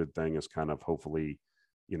COVID thing is kind of hopefully,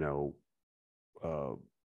 you know,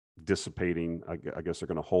 dissipating. I guess they're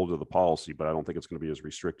going to hold to the policy, but I don't think it's going to be as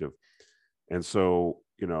restrictive. And so,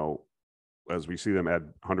 you know, as we see them add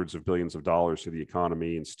hundreds of billions of dollars to the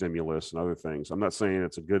economy and stimulus and other things, I'm not saying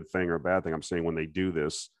it's a good thing or a bad thing. I'm saying when they do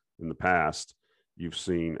this in the past, you've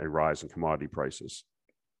seen a rise in commodity prices.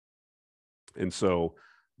 And so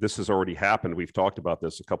this has already happened. We've talked about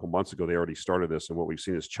this a couple months ago. They already started this. And what we've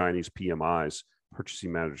seen is Chinese PMIs,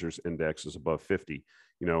 Purchasing Managers Index, is above 50.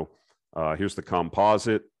 You know, here's the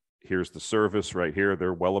composite. Here's the service right here.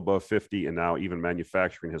 They're well above 50. And now even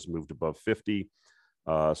manufacturing has moved above 50.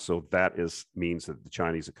 So that means that the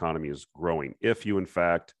Chinese economy is growing, if you in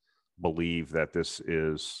fact believe that this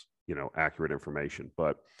is, you know, accurate information.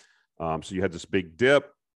 But so you had this big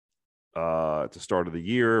dip at the start of the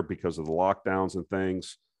year because of the lockdowns and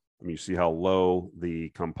things. I mean, you see how low the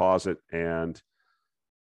composite and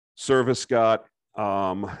service got,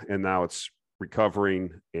 and now it's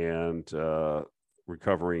recovering and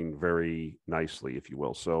recovering very nicely, if you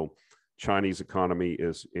will. So Chinese economy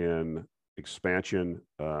is in expansion,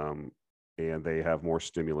 and they have more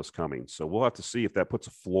stimulus coming. So we'll have to see if that puts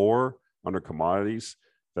a floor under commodities,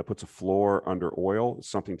 if that puts a floor under oil. It's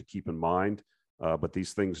something to keep in mind, but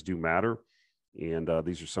these things do matter, and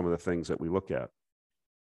these are some of the things that we look at.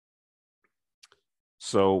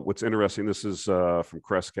 So what's interesting, this is from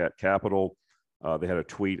Crescat Capital. They had a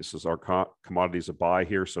tweet. It says our commodities a buy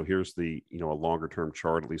here. So here's the, a longer term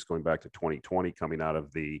chart, at least going back to 2020, coming out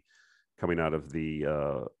of the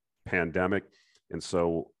pandemic. And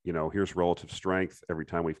so, here's relative strength. Every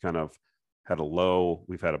time we've kind of had a low,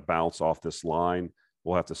 we've had a bounce off this line.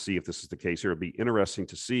 We'll have to see if this is the case here. It'll be interesting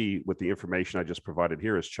to see with the information I just provided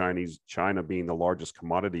here is China being the largest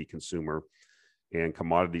commodity consumer, and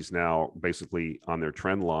commodities now basically on their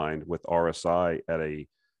trend line with RSI at a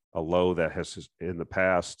low that has in the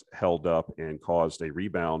past held up and caused a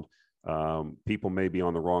rebound. People may be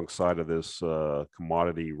on the wrong side of this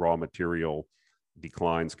commodity raw material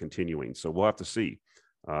declines continuing. So we'll have to see.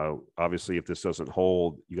 Obviously, if this doesn't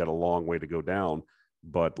hold, you got a long way to go down.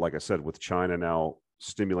 But like I said, with China now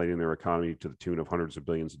stimulating their economy to the tune of hundreds of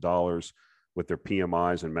billions of dollars, with their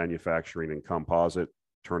PMIs and manufacturing and composite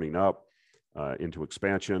turning up into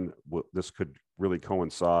expansion, this could really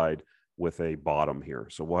coincide with a bottom here.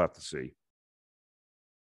 So we'll have to see.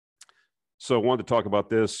 So I wanted to talk about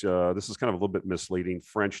this. This is kind of a little bit misleading.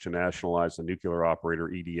 French to nationalize the nuclear operator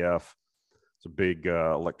EDF. It's a big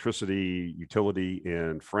electricity utility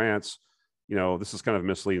in France. This is kind of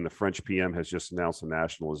misleading. The French PM has just announced a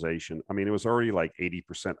nationalization. I mean, it was already like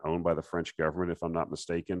 80% owned by the French government, if I'm not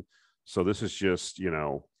mistaken. So this is just,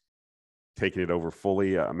 taking it over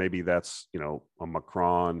fully. Maybe that's, a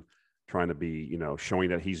Macron trying to be, showing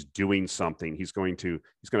that he's doing something. He's going to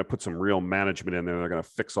put some real management in there. They're going to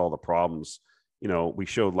fix all the problems. We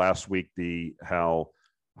showed last week how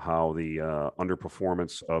the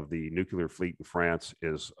underperformance of the nuclear fleet in France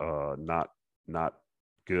is not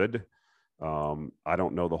good. I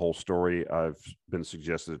don't know the whole story. I've been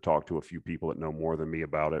suggested to talk to a few people that know more than me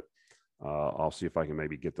about it. I'll see if I can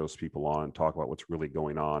maybe get those people on and talk about what's really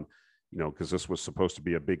going on. Because this was supposed to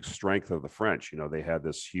be a big strength of the French. They had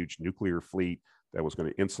this huge nuclear fleet that was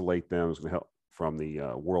going to insulate them, was going to help from the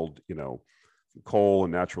world, coal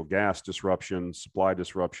and natural gas disruptions, supply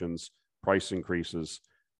disruptions, price increases.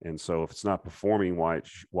 And so if it's not performing why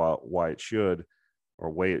it should,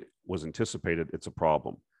 or way it was anticipated, it's a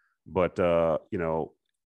problem. But,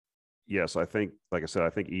 yes, I think, like I said, I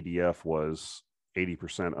think EDF was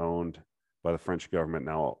 80% owned by the French government.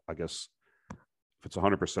 Now, I guess, if it's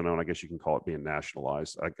 100% owned, I guess you can call it being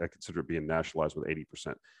nationalized. I consider it being nationalized with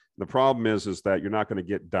 80%. The problem is that you're not going to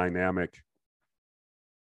get dynamic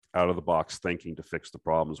out of the box thinking to fix the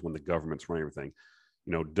problems when the government's running everything.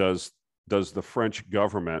 Does the French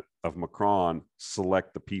government of Macron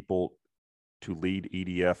select the people to lead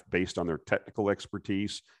EDF based on their technical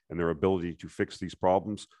expertise and their ability to fix these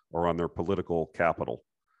problems, or on their political capital,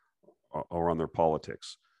 or on their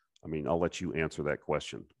politics? I mean, I'll let you answer that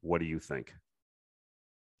question. What do you think?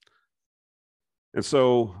 And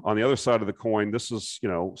so on the other side of the coin, this is,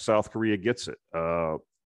 South Korea gets it. From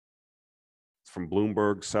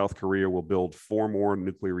Bloomberg, South Korea will build 4 more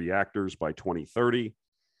nuclear reactors by 2030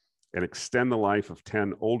 and extend the life of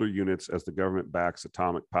 10 older units as the government backs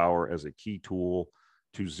atomic power as a key tool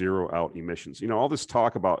to zero out emissions. All this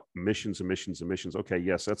talk about emissions. Okay,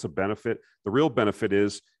 yes, that's a benefit. The real benefit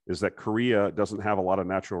is that Korea doesn't have a lot of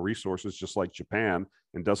natural resources, just like Japan,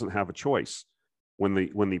 and doesn't have a choice. When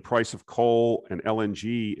the price of coal and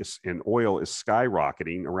LNG and oil is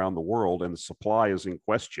skyrocketing around the world, and the supply is in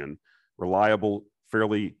question, reliable,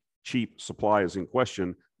 fairly cheap supply is in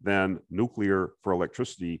question, then nuclear for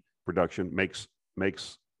electricity production makes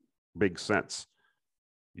big sense.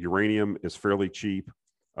 Uranium is fairly cheap,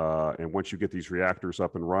 and once you get these reactors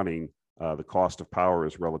up and running, the cost of power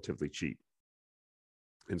is relatively cheap.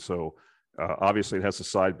 And so obviously, it has a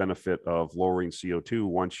side benefit of lowering CO2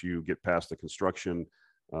 once you get past the construction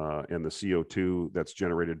and the CO2 that's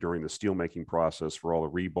generated during the steelmaking process for all the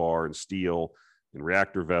rebar and steel and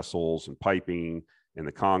reactor vessels and piping and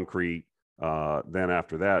the concrete. Then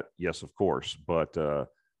after that, yes, of course, but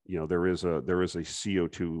there is a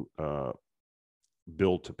CO2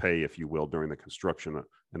 bill to pay, if you will, during the construction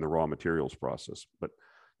and the raw materials process. But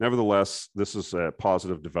nevertheless, this is a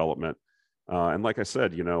positive development. And like I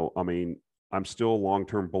said, I'm still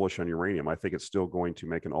long-term bullish on uranium. I think it's still going to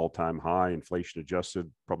make an all-time high, inflation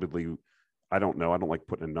adjusted, probably. I don't know. I don't like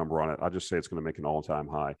putting a number on it. I'll just say it's going to make an all-time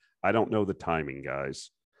high. I don't know the timing,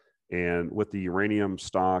 guys. And with the uranium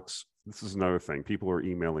stocks, this is another thing. People are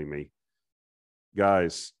emailing me.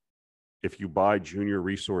 Guys, if you buy junior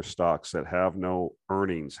resource stocks that have no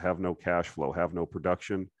earnings, have no cash flow, have no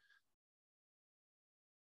production,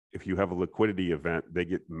 if you have a liquidity event, they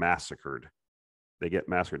get massacred.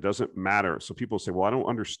 It doesn't matter. So people say, well, I don't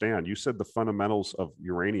understand. You said the fundamentals of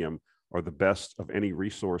uranium are the best of any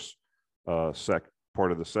resource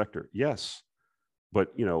part of the sector. Yes. But,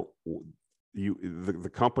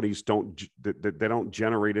 the companies they don't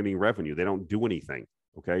generate any revenue. They don't do anything.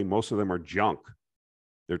 Okay. Most of them are junk.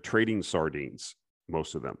 They're trading sardines,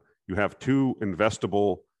 most of them. You have two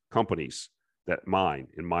investable companies that mine,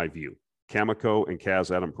 in my view, Cameco and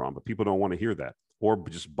Kazatomprom, but people don't want to hear that. Or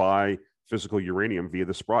just buy physical uranium via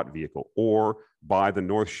the Sprott vehicle, or buy the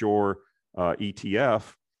North Shore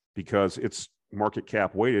ETF because it's market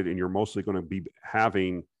cap weighted, and you're mostly going to be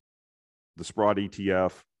having the Sprott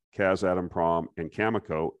ETF, Kazatomprom, and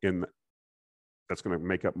Cameco that's going to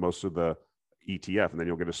make up most of the ETF, and then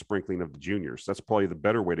you'll get a sprinkling of the juniors. That's probably the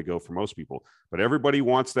better way to go for most people. But everybody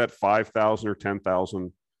wants that 5,000 or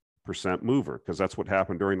 10,000% mover, because that's what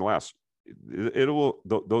happened during the last.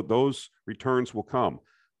 Those returns will come.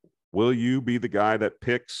 Will you be the guy that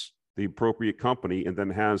picks the appropriate company and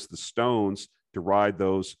then has the stones to ride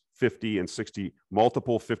those 50 and 60,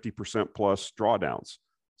 multiple 50% plus drawdowns?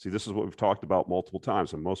 See, this is what we've talked about multiple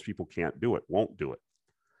times, and most people can't do it, won't do it.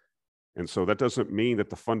 And so that doesn't mean that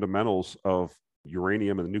the fundamentals of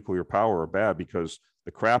uranium and nuclear power are bad, because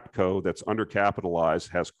the crap co that's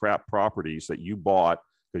undercapitalized has crap properties that you bought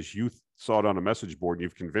because you saw it on a message board and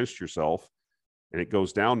you've convinced yourself, and it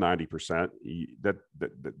goes down 90%. You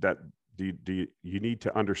need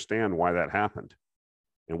to understand why that happened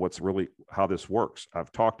and what's really how this works.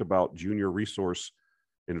 I've talked about junior resource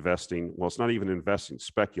investing. Well, it's not even investing,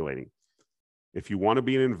 speculating. If you want to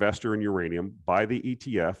be an investor in uranium, buy the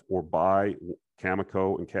ETF or buy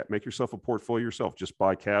Cameco and make yourself a portfolio yourself. Just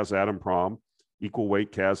buy Kazatomprom, equal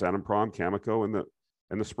weight Kazatomprom, Cameco,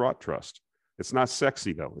 and the Sprott Trust. It's not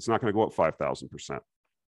sexy though. It's not going to go up 5,000%.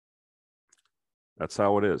 That's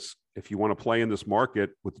how it is. If you want to play in this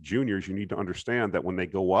market with the juniors, you need to understand that when they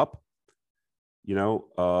go up, you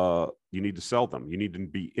need to sell them. You need to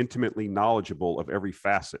be intimately knowledgeable of every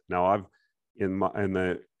facet. Now, in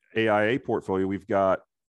the AIA portfolio, we've got,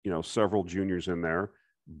 several juniors in there,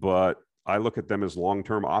 but I look at them as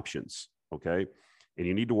long-term options. Okay. And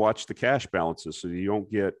you need to watch the cash balances so you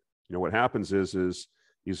don't get, what happens is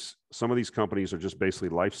some of these companies are just basically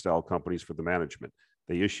lifestyle companies for the management.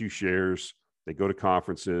 They issue shares, they go to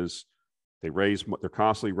conferences, they're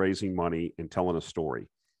constantly raising money and telling a story.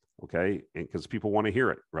 Okay. And because people want to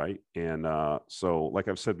hear it. Right. And so like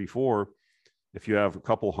I've said before, if you have a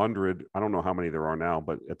couple hundred, I don't know how many there are now,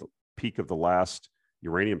 but at the peak of the last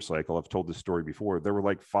uranium cycle, I've told this story before, there were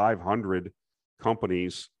like 500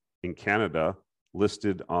 companies in Canada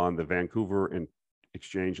listed on the Vancouver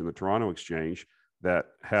Exchange and the Toronto Exchange that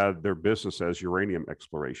had their business as uranium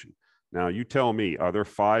exploration. Now, you tell me, are there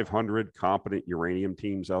 500 competent uranium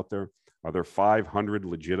teams out there? Are there 500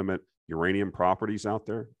 legitimate uranium properties out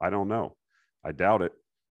there? I don't know. I doubt it.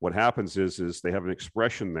 What happens is they have an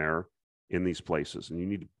expression there in these places.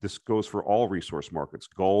 And this goes for all resource markets,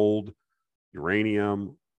 gold,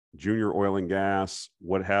 uranium, junior oil and gas,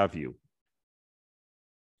 what have you.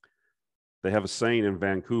 They have a saying in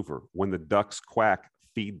Vancouver, when the ducks quack,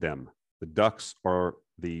 feed them. The ducks are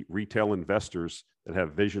the retail investors that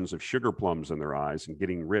have visions of sugar plums in their eyes and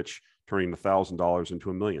getting rich, turning $1,000 into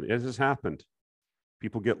 $1 million. It has happened.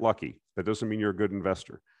 People get lucky. That doesn't mean you're a good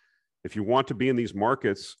investor. If you want to be in these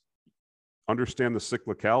markets, understand the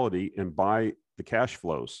cyclicality and buy the cash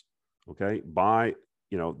flows. Okay.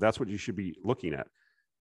 That's what you should be looking at,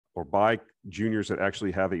 or buy juniors that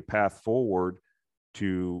actually have a path forward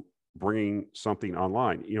to bringing something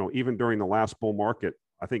online. Even during the last bull market,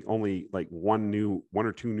 I think only like one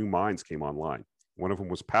or two new mines came online. One of them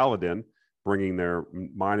was Paladin, bringing their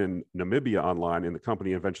mine in Namibia online, and the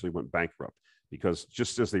company eventually went bankrupt because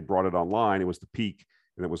just as they brought it online, it was the peak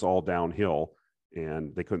and it was all downhill,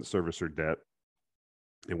 and they couldn't service their debt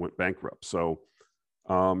and went bankrupt. So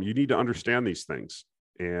you need to understand these things.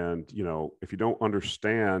 And, if you don't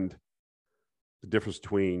understand the difference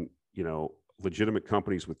between, legitimate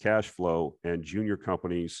companies with cash flow and junior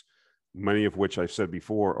companies, many of which I've said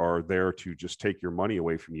before are there to just take your money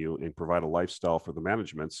away from you and provide a lifestyle for the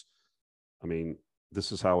managements. I mean,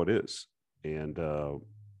 this is how it is. And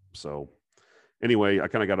so anyway, I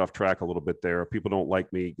kind of got off track a little bit there. People don't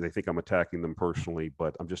like me. They think I'm attacking them personally,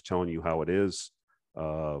 but I'm just telling you how it is.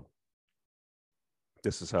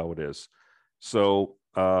 This is how it is. So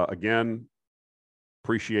again,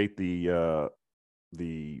 appreciate the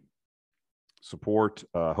support.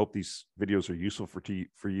 Hope these videos are useful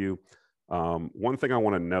for you. One thing I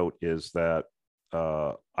want to note is that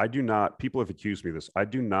I do not, people have accused me of this. I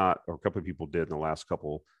do not, or a couple of people did in the last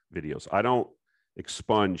couple videos. I don't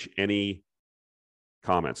expunge any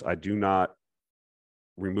comments. I do not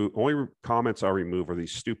remove, only comments I remove are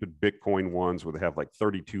these stupid Bitcoin ones where they have like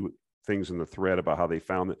 32 things in the thread about how they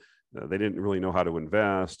found it. they didn't really know how to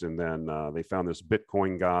invest. And then they found this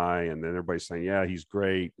Bitcoin guy, and then everybody's saying, yeah, he's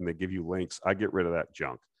great. And they give you links. I get rid of that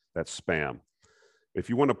junk. That's spam. If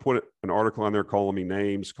you want to put an article on there calling me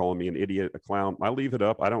names, calling me an idiot, a clown, I leave it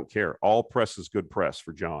up. I don't care. All press is good press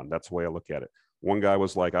for John. That's the way I look at it. One guy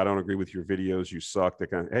was like, I don't agree with your videos. You suck. They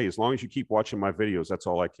kind of, hey, as long as you keep watching my videos, that's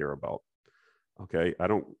all I care about. Okay. I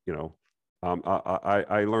don't, you know,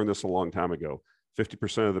 I learned this a long time ago.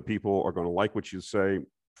 50% of the people are going to like what you say.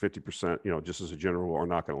 50%, you know, just as a general rule, are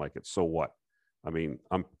not going to like it. So what? I mean,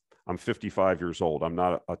 I'm 55 years old. I'm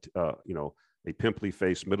not you know, a pimply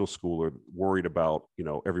faced middle schooler worried about, you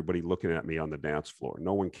know, everybody looking at me on the dance floor.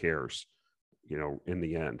 No one cares, you know, in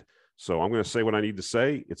the end. So I'm going to say what I need to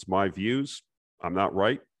say. It's my views. I'm not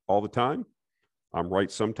right all the time. I'm right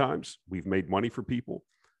sometimes. We've made money for people.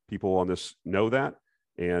 People on this know that.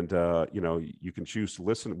 And, you know, you can choose to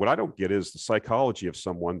listen. What I don't get is the psychology of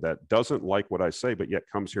someone that doesn't like what I say, but yet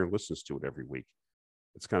comes here and listens to it every week.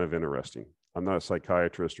 It's kind of interesting. I'm not a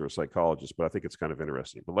psychiatrist or a psychologist, but I think it's kind of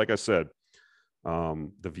interesting. But like I said, the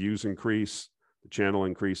views increase, the channel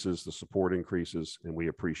increases, the support increases, and we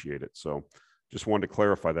appreciate it. So just wanted to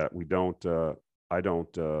clarify that we don't, I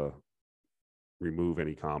don't remove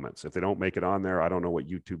any comments. If they don't make it on there, I don't know what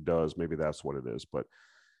YouTube does. Maybe that's what it is. But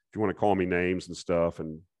if you want to call me names and stuff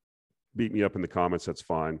and beat me up in the comments, that's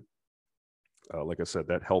fine. Like I said,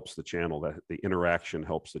 that helps the channel. That the interaction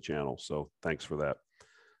helps the channel. So thanks for that.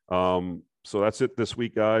 So that's it this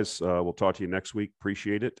week, guys. We'll talk to you next week.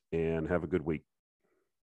 Appreciate it and have a good week.